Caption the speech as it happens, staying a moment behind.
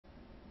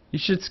You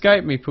should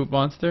Skype me, Poop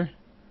Monster.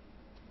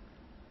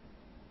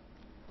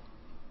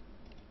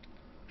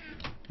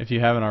 If you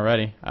haven't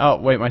already.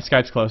 Oh, wait, my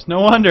Skype's closed.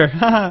 No wonder!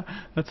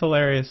 That's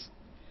hilarious.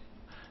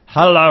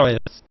 Hilarious.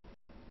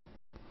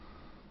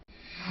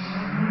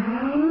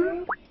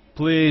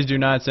 Please do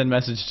not send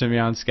message to me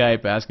on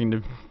Skype asking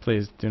to...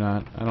 Please do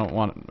not. I don't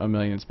want a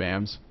million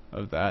spams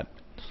of that.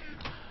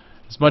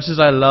 As much as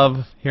I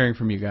love hearing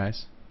from you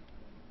guys.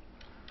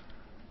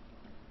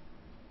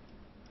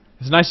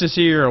 It's nice to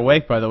see you're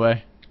awake, by the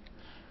way.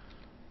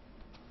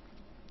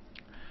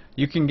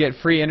 You can get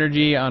free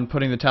energy on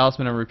putting the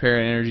talisman of repair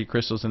and energy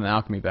crystals in the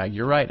alchemy bag.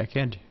 You're right, I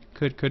can.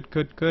 Could.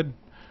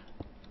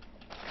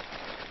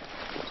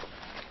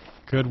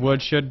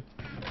 Would, should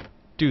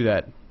do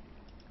that.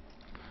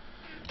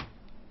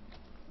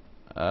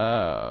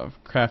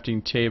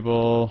 Crafting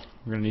table.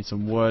 We're gonna need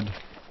some wood.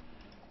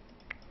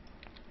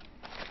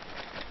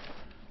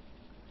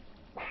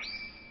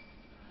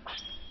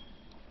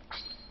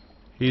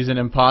 He's an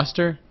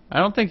imposter? I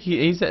don't think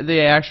he's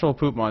the actual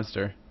poop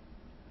monster.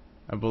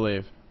 I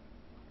believe.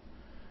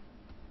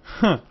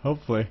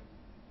 Hopefully.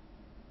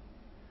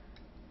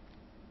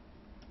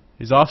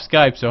 He's off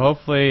Skype, so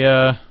hopefully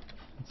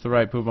it's the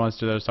right poop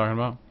monster that I was talking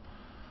about.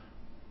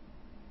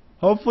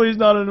 Hopefully he's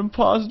not an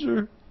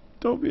imposter.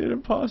 Don't be an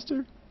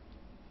imposter.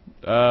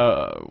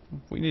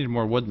 We need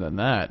more wood than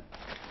that.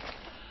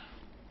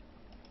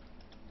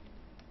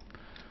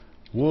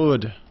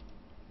 Wood.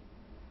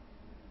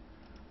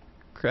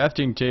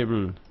 Crafting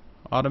table.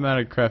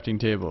 Automatic crafting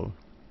table.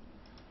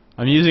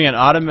 I'm using an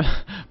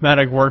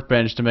automatic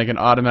workbench to make an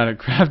automatic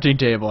crafting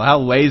table. How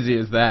lazy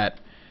is that?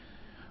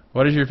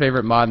 What is your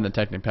favorite mod in the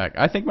Technic Pack?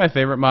 I think my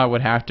favorite mod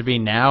would have to be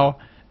now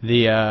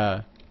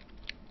the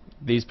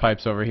these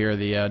pipes over here,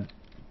 the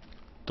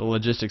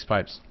logistics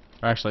pipes.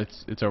 Or actually,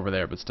 it's over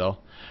there, but still,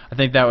 I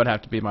think that would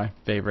have to be my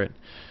favorite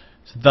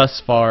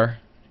thus far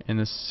in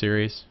this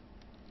series.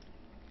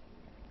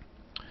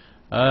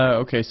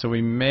 Okay, so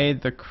we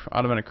made the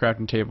automatic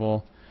crafting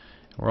table.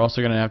 We're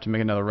also going to have to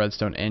make another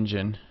redstone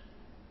engine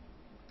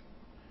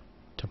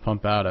to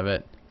pump out of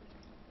it,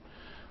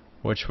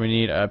 which we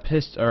need a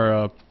piston,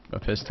 or a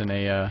piston.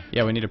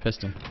 Yeah, we need a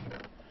piston.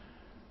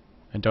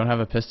 I don't have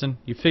a piston.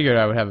 You figured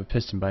I would have a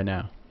piston by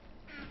now.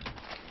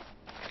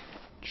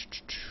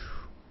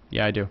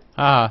 Yeah, I do.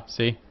 Ah,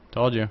 see,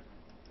 told you.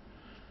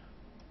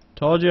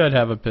 Told you I'd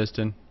have a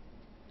piston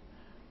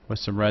with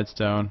some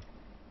redstone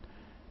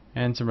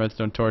and some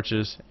redstone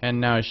torches,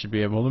 and now I should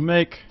be able to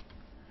make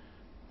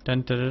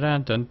dun dun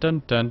dun dun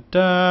dun dun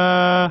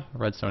dun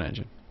redstone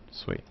engine.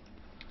 Sweet.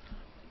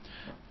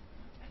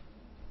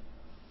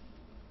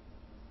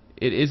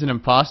 It is an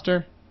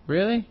imposter?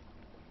 Really?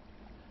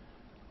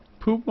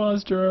 Poop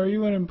monster, are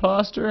you an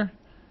imposter?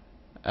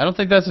 I don't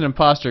think that's an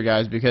imposter,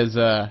 guys, because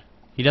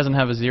he doesn't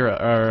have a zero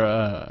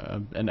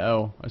or an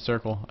O, a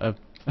circle.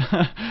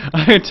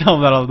 I tell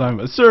him that all the time.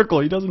 A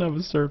circle. He doesn't have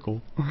a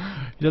circle.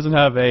 He doesn't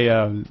have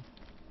a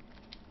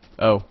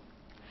O.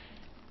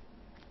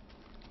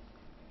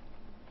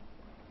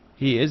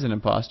 He is an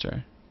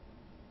imposter.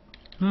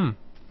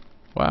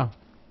 Wow,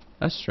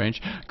 that's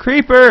strange.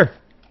 Creeper.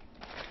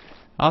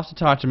 I'll have to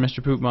talk to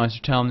Mr. Poop Monster.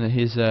 Tell him that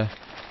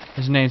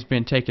his name's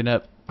been taken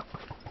up.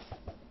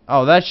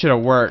 Oh, that should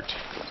have worked.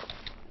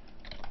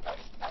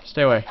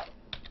 Stay away.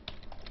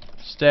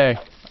 Stay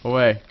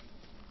away.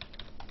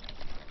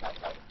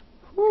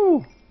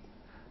 Whew.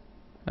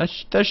 That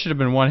should have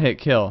been one hit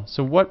kill.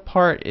 So what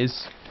part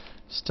is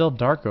still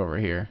dark over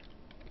here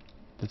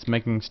that's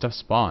making stuff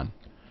spawn?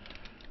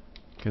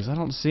 Because I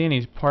don't see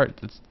any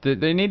part that's...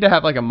 They need to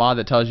have like a mod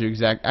that tells you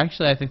exact...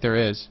 Actually, I think there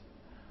is.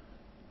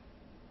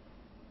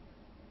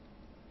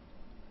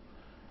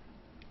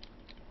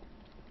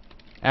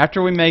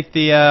 After we make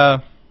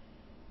the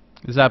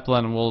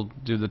Zeppelin, we'll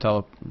do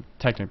the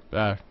Technic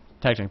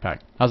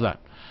Pack. How's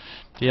that?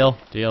 Deal,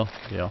 deal,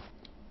 deal.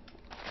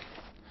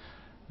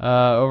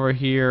 Over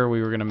here,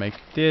 we were gonna make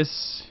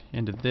this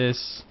into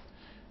this,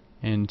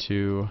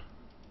 into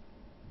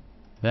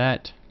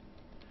that.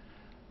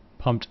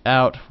 Pumped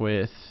out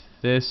with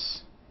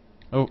this.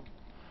 Oh.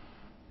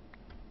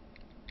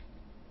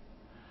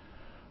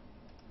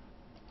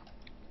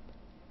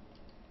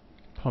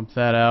 Pump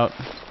that out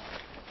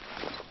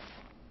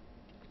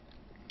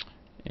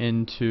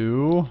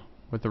into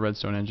with the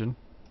redstone engine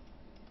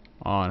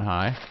on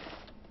high.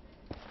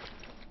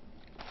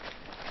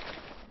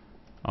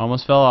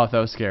 Almost fell off. That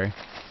was scary.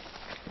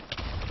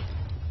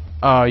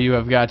 Oh, you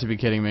have got to be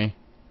kidding me.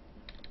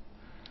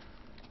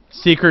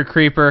 Secret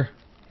creeper.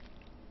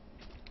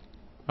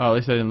 Oh, at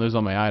least I didn't lose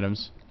all my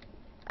items.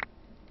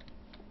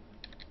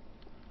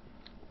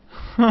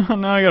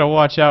 Now I gotta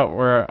watch out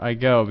where I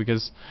go,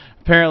 because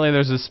apparently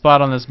there's a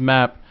spot on this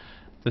map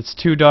that's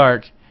too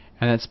dark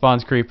and it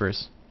spawns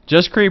creepers.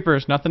 Just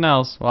creepers, nothing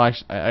else. Well,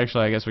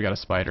 actually I guess we got a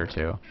spider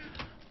too,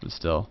 but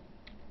still.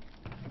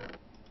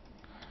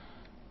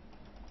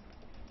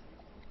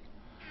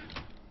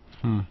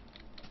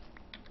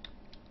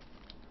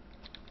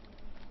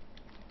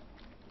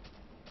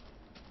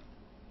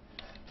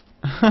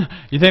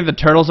 You think the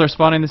turtles are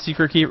spawning the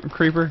secret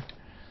creeper?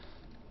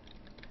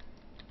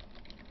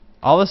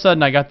 All of a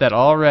sudden, I got that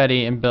all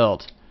ready and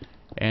built,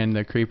 and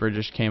the creeper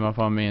just came up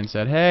on me and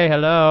said, "Hey,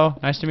 hello,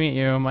 nice to meet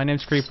you. My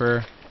name's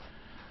Creeper."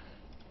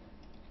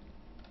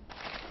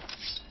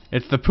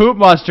 It's the poop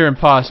monster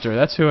imposter.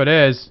 That's who it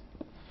is.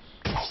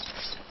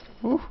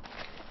 Whew.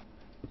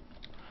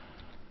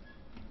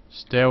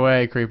 Stay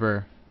away,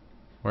 Creeper,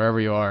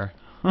 wherever you are.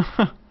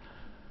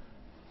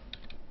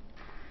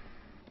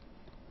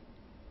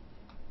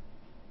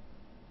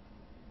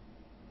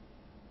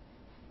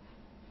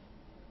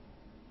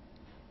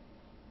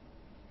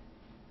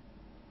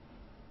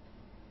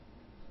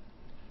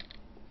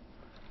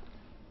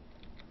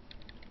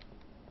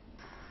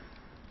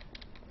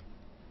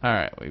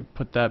 Alright, we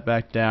put that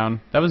back down.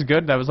 That was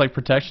good. That was like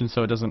protection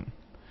so it doesn't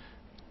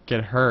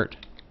get hurt.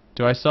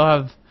 Do I still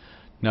have...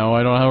 No,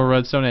 I don't have a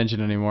redstone engine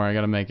anymore. I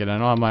gotta make it. I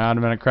don't have my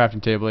automatic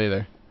crafting table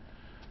either.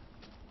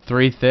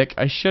 3 thick.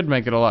 I should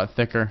make it a lot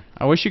thicker.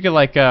 I wish you could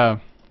like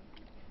I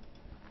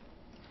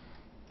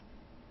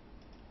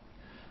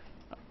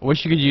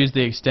wish you could use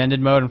the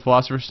extended mode in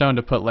Philosopher's Stone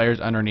to put layers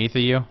underneath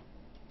of you.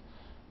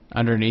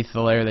 Underneath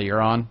the layer that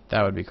you're on.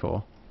 That would be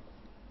cool.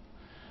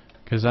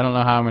 Because I don't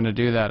know how I'm going to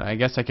do that. I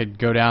guess I could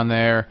go down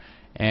there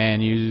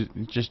and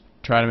just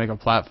try to make a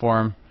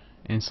platform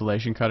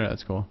insulation cutter.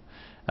 That's cool.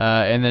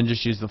 And then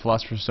just use the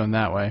Philosopher's Stone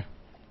that way.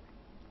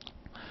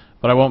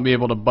 But I won't be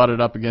able to butt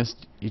it up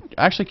against...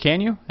 Actually,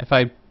 can you? If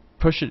I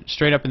push it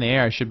straight up in the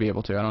air, I should be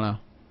able to. I don't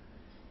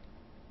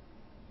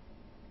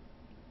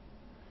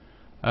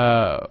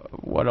know.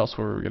 What else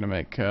were we going to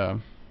make?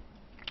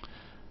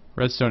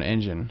 Redstone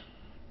engine.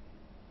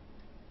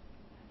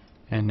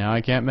 And now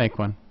I can't make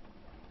one.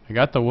 I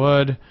got the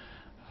wood,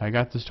 I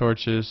got the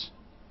torches,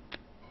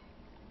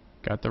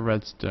 got the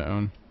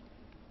redstone.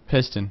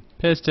 Piston.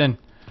 Piston!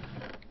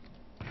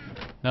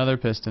 Another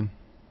piston.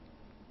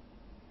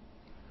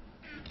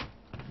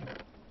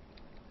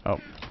 Oh,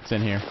 it's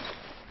in here.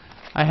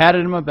 I had it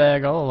in my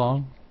bag all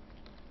along.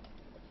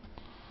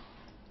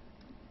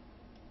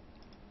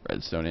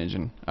 Redstone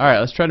engine. Alright,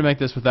 let's try to make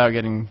this without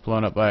getting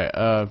blown up by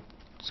a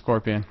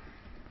scorpion.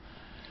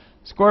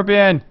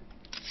 Scorpion!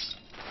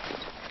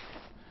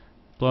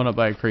 Blown up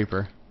by a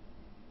creeper.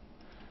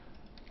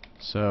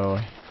 So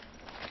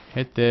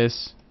hit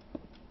this,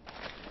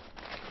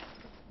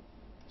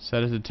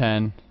 set it to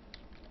 10,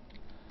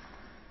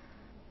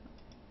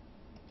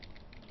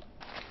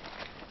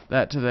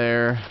 that to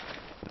there,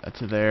 that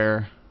to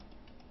there,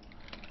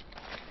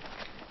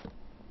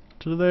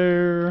 to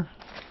there,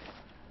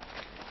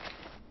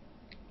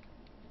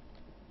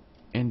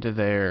 into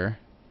there.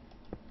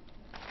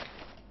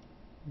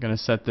 I'm gonna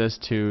set this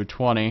to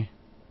 20.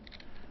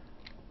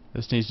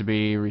 This needs to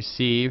be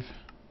receive.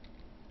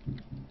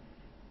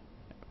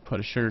 Put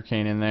a sugar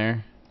cane in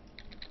there.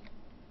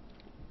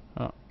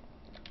 Oh.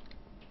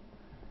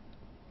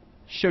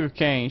 Sugar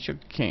cane, sugar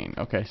cane.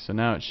 Okay, so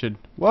now it should...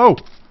 Whoa!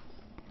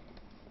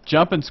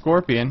 Jumping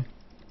scorpion.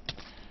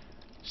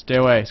 Stay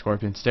away,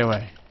 scorpion, stay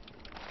away.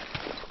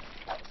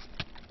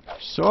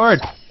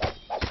 Sword!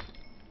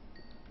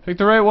 Pick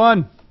the right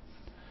one!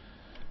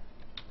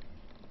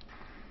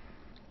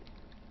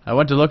 I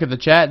went to look at the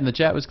chat and the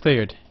chat was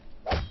cleared.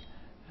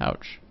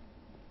 Ouch.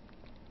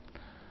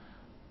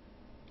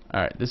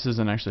 Alright, this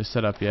isn't actually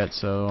set up yet,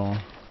 so...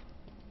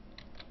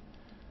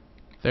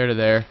 There to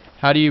there.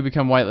 How do you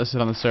become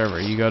whitelisted on the server?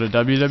 You go to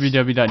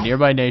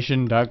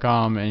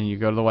www.nearbynation.com and you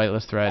go to the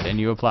whitelist thread and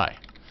you apply.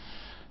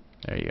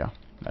 There you go.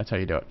 That's how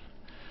you do it.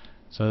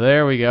 So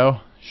there we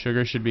go.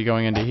 Sugar should be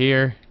going into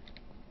here.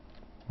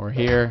 Or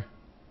here.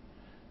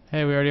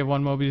 Hey, we already have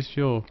 1 Mobius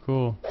fuel.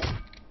 Cool.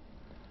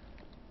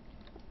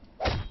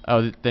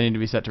 Oh, they need to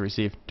be set to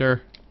receive.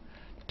 Dur.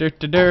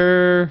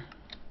 There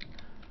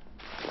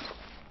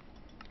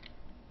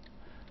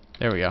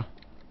we go.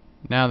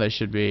 Now they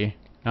should be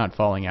not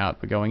falling out,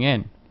 but going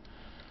in.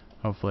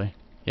 Hopefully.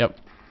 Yep.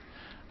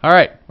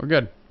 Alright, we're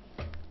good.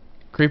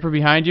 Creeper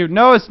behind you?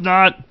 No, it's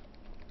not!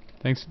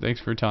 Thanks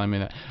for telling me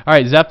that.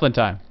 Alright, Zeppelin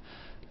time.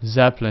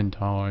 Zeppelin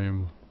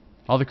time.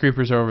 All the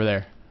creepers are over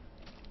there.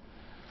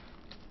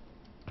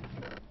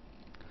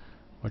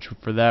 Which,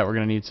 for that, we're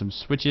going to need some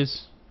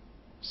switches,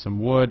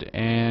 some wood,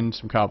 and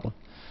some cobble.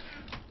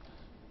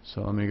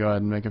 So let me go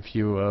ahead and make a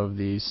few of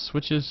these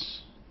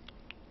switches.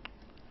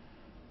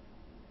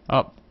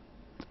 Oh,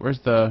 where's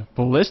the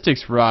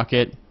ballistics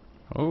rocket?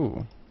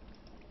 Oh.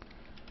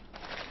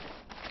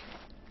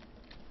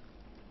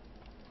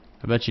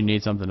 I bet you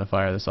need something to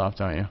fire this off,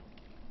 don't you?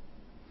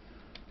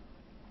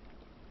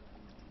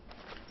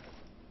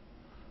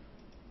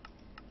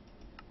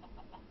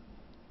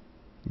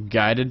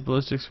 Guided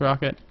ballistics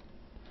rocket?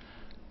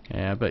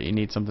 Yeah, I bet you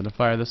need something to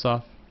fire this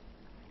off.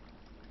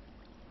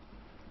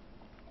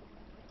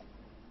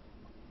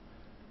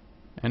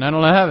 And I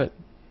don't have it.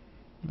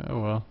 Oh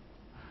well.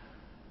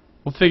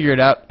 We'll figure it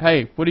out.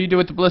 Hey, what do you do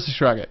with the ballistics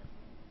rocket?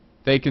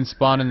 They can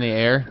spawn in the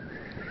air.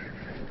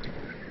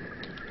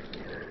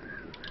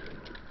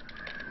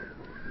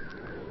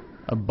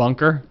 A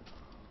bunker?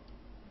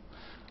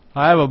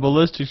 I have a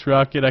ballistics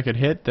rocket. I could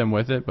hit them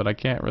with it, but I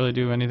can't really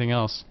do anything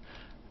else.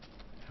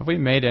 Have we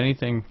made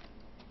anything?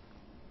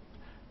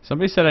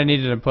 Somebody said I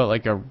needed to put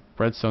like a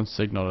redstone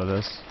signal to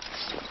this.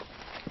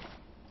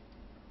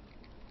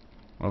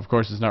 Well, of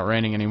course it's not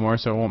raining anymore,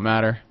 so it won't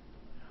matter.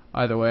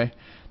 Either way.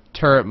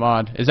 Turret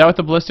mod. Is that what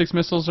the ballistics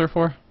missiles are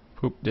for?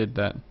 Poop did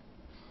that.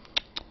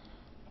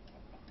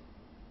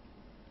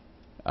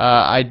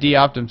 I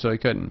de-opt him so he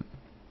couldn't.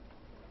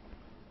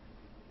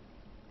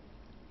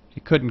 He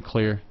couldn't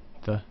clear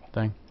the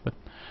thing. But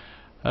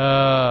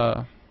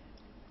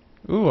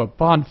ooh, a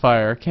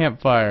bonfire, a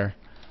campfire.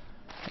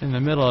 In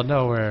the middle of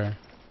nowhere.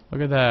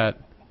 Look at that.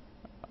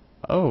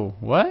 Oh,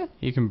 what?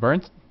 You can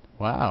burn...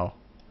 Wow.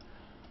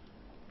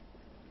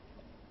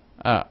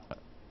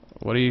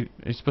 What are you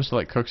supposed to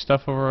like cook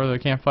stuff over the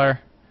campfire?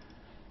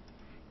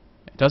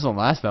 It doesn't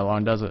last that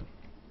long, does it?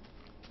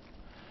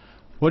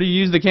 What do you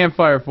use the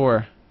campfire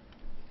for?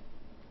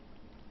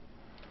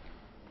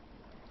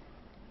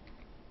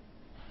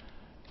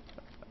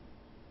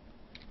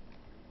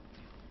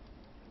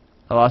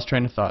 I lost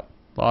train of thought.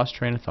 Lost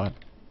train of thought.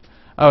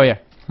 Oh yeah.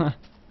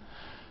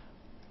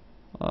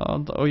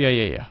 Oh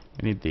yeah.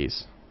 We need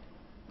these.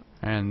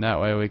 And that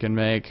way we can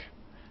make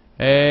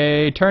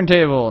a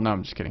turntable. No,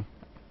 I'm just kidding.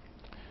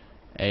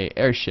 A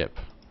airship.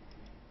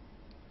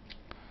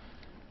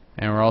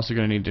 And we're also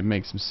going to need to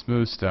make some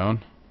smooth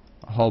stone.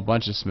 A whole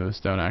bunch of smooth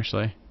stone,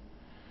 actually.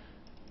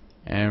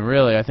 And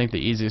really, I think the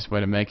easiest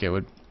way to make it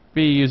would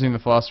be using the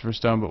philosopher's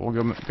stone, but we'll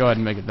go ahead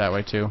and make it that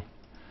way too.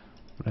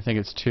 But I think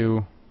it's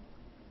 2,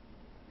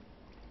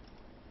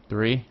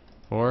 3,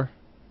 4.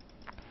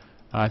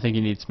 I think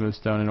you need smooth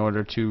stone in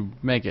order to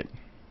make it.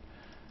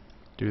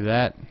 Do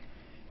that.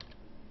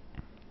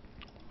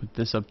 Put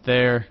this up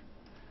there.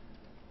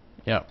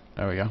 Yep,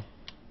 there we go.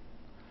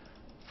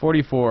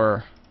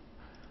 44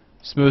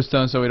 smooth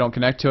stone so we don't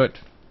connect to it.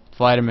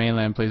 Fly to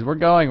mainland, please. We're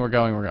going.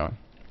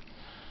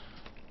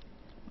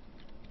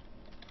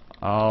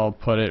 I'll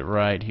put it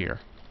right here.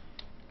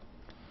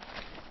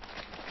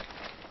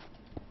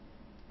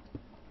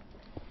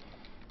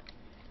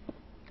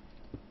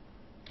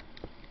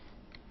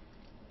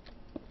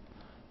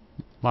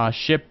 My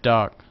ship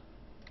dock.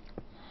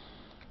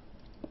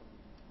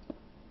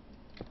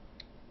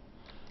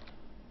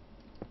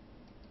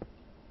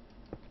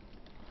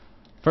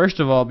 First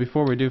of all,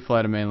 before we do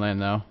fly to mainland,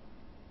 though,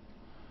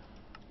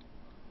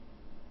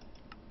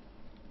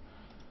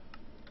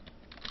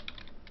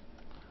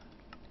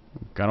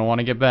 gonna want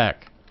to get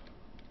back.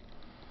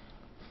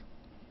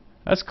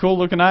 That's a cool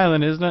looking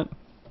island, isn't it?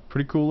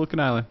 Pretty cool looking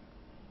island.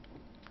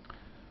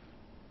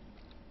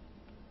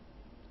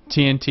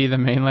 TNT the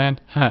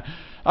mainland.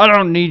 I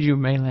don't need you,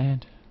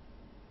 mainland.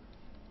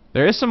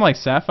 There is some like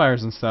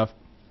sapphires and stuff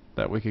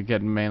that we could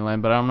get in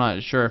mainland, but I'm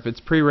not sure if it's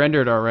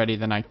pre-rendered already.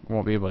 Then I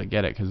won't be able to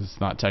get it because it's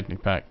not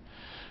Technic Pack.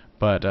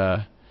 But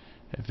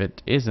if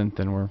it isn't,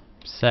 then we're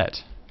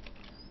set.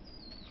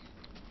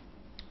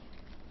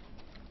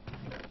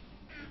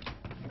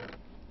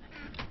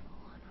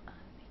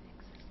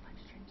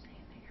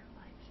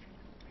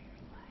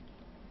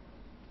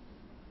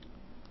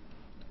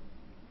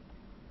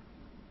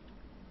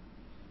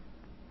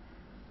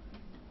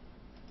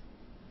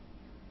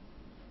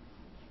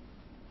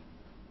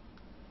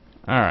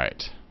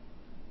 Alright.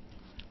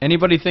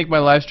 Anybody think my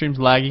live stream's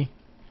laggy?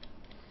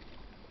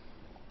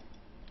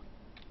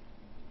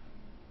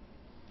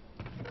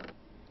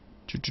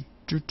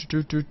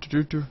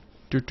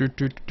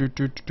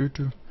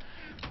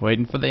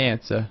 Waiting for the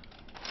answer.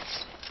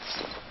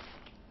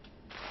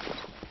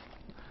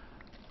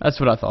 That's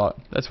what I thought.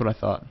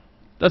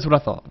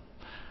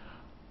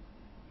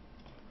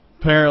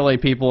 Apparently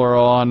people are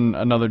on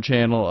another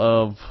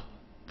channel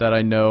that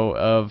I know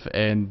of,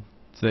 and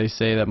they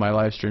say that my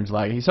live stream's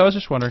laggy. So I was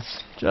just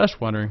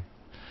wondering.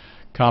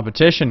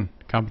 Competition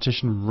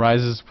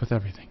rises with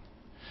everything.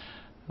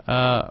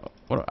 I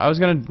was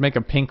gonna make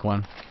a pink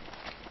one,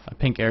 a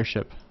pink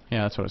airship.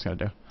 Yeah, that's what I was gonna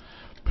do.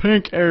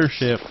 Pink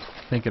airship.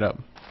 Pink it up.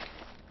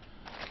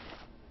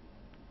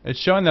 It's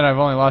showing that I've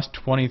only lost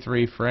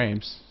 23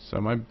 frames, so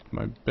my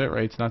bit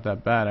rate's not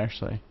that bad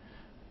actually.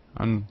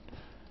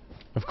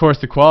 Of course,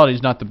 the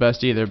quality's not the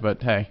best either,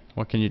 but hey,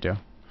 what can you do?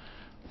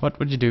 What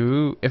would you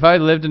do if I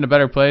lived in a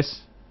better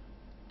place?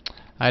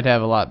 I'd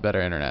have a lot better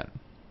internet.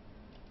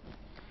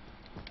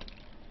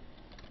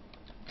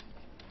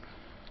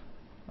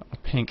 A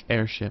pink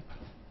airship.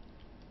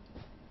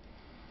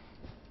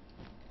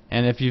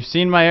 And if you've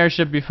seen my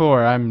airship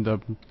before, I'm the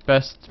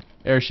best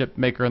airship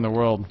maker in the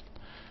world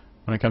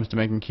when it comes to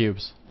making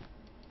cubes.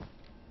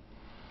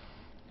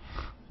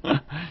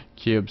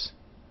 Cubes.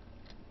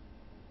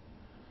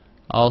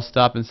 I'll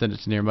stop and send it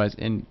to nearby's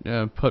and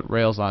put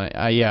rails on it.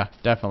 Yeah,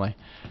 definitely.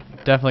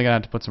 Definitely gonna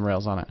have to put some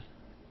rails on it.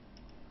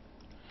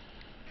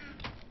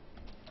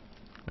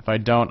 If I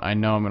don't, I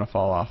know I'm gonna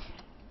fall off.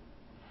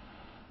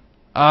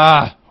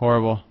 Ah,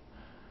 horrible.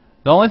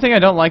 The only thing I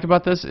don't like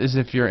about this is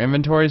if your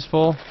inventory is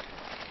full.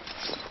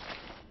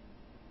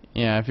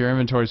 Yeah, if your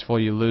inventory is full,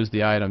 you lose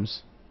the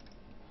items.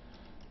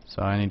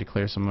 So I need to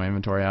clear some of my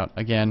inventory out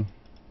again.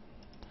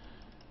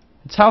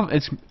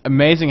 It's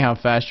amazing how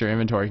fast your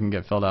inventory can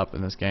get filled up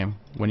in this game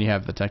when you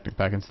have the Technic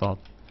Pack installed.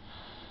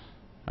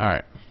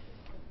 Alright.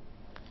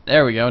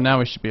 There we go. Now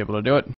we should be able to do it.